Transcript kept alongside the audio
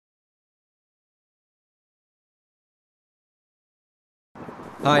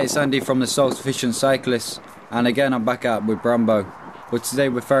Hi, it's Andy from the Self-Sufficient Cyclists, and again I'm back out with Brambo. But today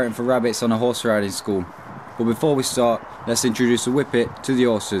we're ferreting for rabbits on a horse riding school. But before we start, let's introduce the whippet to the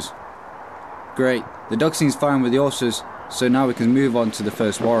horses. Great, the dog seems fine with the horses, so now we can move on to the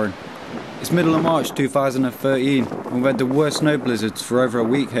first warren. It's middle of March 2013, and we've had the worst snow blizzards for over a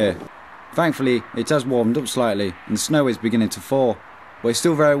week here. Thankfully, it has warmed up slightly, and the snow is beginning to fall. But it's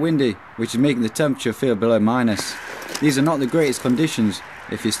still very windy, which is making the temperature feel below minus. These are not the greatest conditions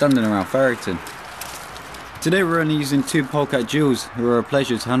if you're standing around ferreting. Today we're only using two polecat jewels, who are a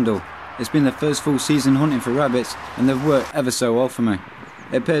pleasure to handle. It's been the first full season hunting for rabbits, and they've worked ever so well for me.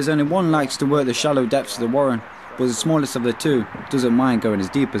 It appears only one likes to work the shallow depths of the warren, but the smallest of the two doesn't mind going as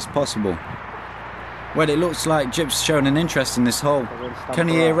deep as possible. Well, it looks like Jip's shown an interest in this hole. Can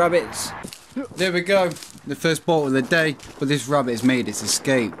you hear rabbits? There we go, the first bolt of the day, but this rabbit has made its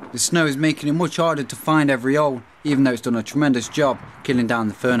escape. The snow is making it much harder to find every hole, even though it's done a tremendous job killing down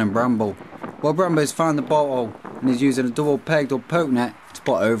the fern and bramble. Well, Brambo's found the bolt hole and is using a double pegged or poke net to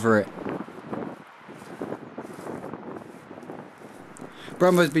put over it.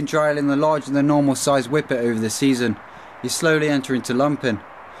 Brambo's been trialling the larger than normal size whippet over the season. He's slowly entering to lumping,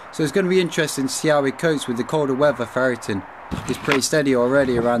 so it's going to be interesting to see how he copes with the colder weather ferreting. He's pretty steady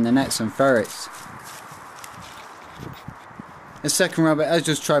already around the nets and ferrets. The second rabbit has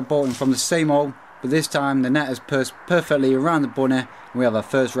just tried bolting from the same hole, but this time the net has pursed perfectly around the bunny and we have our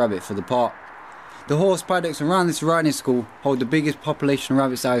first rabbit for the pot. The horse paddocks around this riding school hold the biggest population of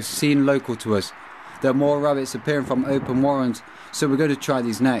rabbits I've seen local to us. There are more rabbits appearing from open warrens, so we're going to try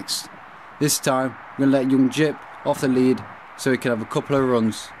these next. This time we're going to let young Jip off the lead so he can have a couple of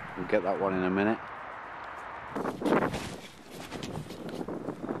runs. We'll get that one in a minute.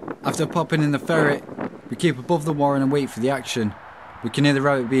 After popping in the ferret, we keep above the warren and wait for the action. We can hear the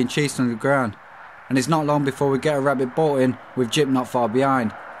rabbit being chased on the ground, and it's not long before we get a rabbit bolting with Jip not far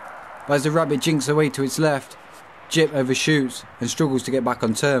behind. But as the rabbit jinks away to its left, Jip overshoots and struggles to get back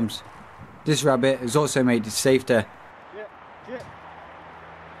on terms. This rabbit has also made it safe there.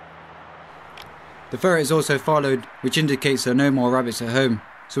 The ferret is also followed, which indicates there are no more rabbits at home,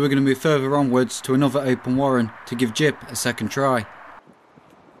 so we're going to move further onwards to another open warren to give Jip a second try.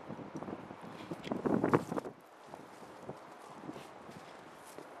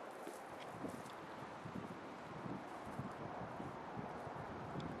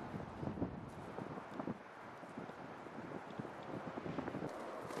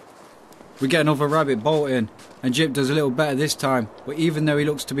 We get another rabbit bolting, and Jip does a little better this time, but even though he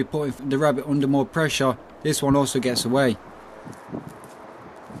looks to be putting the rabbit under more pressure, this one also gets away.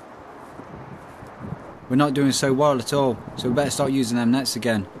 We're not doing so well at all, so we better start using them nets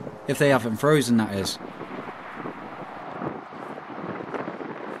again, if they haven't frozen, that is.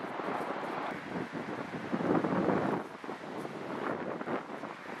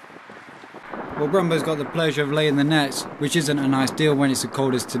 Well, Brambo's got the pleasure of laying the nets, which isn't a nice deal when it's as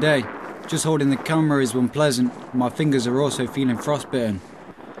cold as today. Just holding the camera is unpleasant, and my fingers are also feeling frostbitten.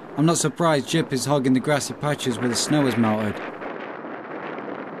 I'm not surprised Jip is hogging the grassy patches where the snow has melted.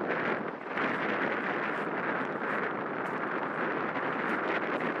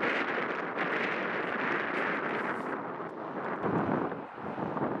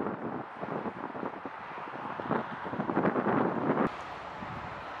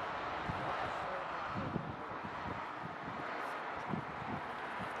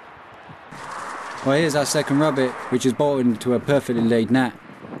 Well, here's our second rabbit, which is bolted into a perfectly laid net.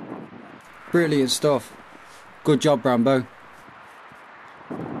 Brilliant stuff. Good job, Brambo.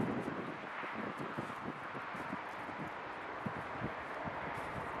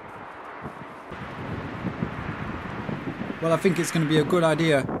 Well, I think it's going to be a good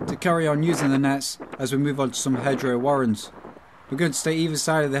idea to carry on using the nets as we move on to some hedgerow warrens. We're going to stay either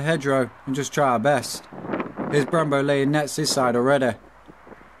side of the hedgerow and just try our best. Here's Brambo laying nets this side already.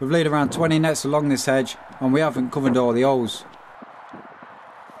 We've laid around 20 nets along this hedge and we haven't covered all the holes.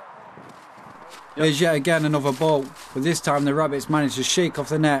 There's yet again another bolt, but this time the rabbit's managed to shake off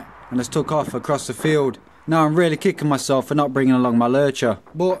the net and has took off across the field. Now I'm really kicking myself for not bringing along my lurcher,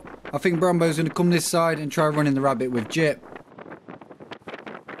 but I think Brambo's going to come this side and try running the rabbit with Jip.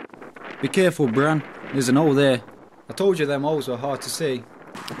 Be careful, Bran, there's an hole there. I told you them holes were hard to see.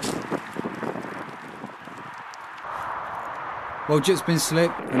 Well, Jip's been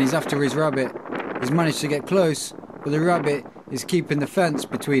slipped and he's after his rabbit. He's managed to get close, but the rabbit is keeping the fence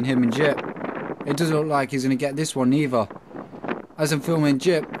between him and Jip. It doesn't look like he's going to get this one either. As I'm filming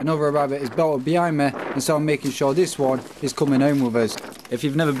Jip, another rabbit is bolted behind me, and so I'm making sure this one is coming home with us. If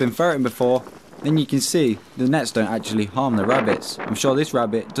you've never been ferreting before, then you can see the nets don't actually harm the rabbits. I'm sure this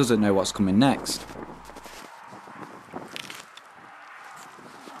rabbit doesn't know what's coming next.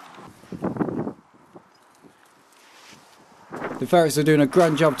 The ferrets are doing a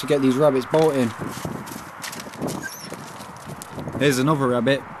grand job to get these rabbits bolting. Here's another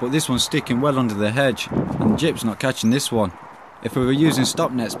rabbit, but this one's sticking well under the hedge, and Jip's not catching this one. If we were using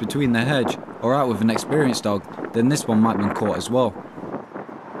stop nets between the hedge or out with an experienced dog, then this one might have been caught as well.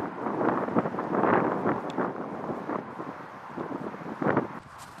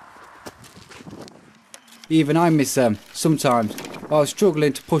 Even I miss them sometimes. I was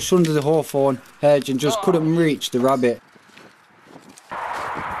struggling to push under the hawthorn hedge and just couldn't reach the rabbit.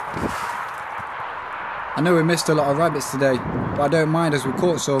 I know we missed a lot of rabbits today, but I don't mind as we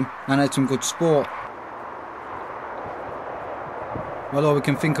caught some and had some good sport. Well, all we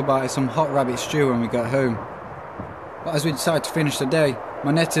can think about is some hot rabbit stew when we get home. But as we decide to finish the day,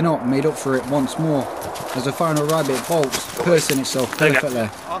 my netting up made up for it once more, as the final rabbit bolts, pursing itself perfectly.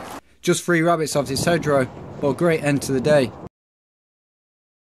 Just 3 rabbits off this hedgerow, but a great end to the day.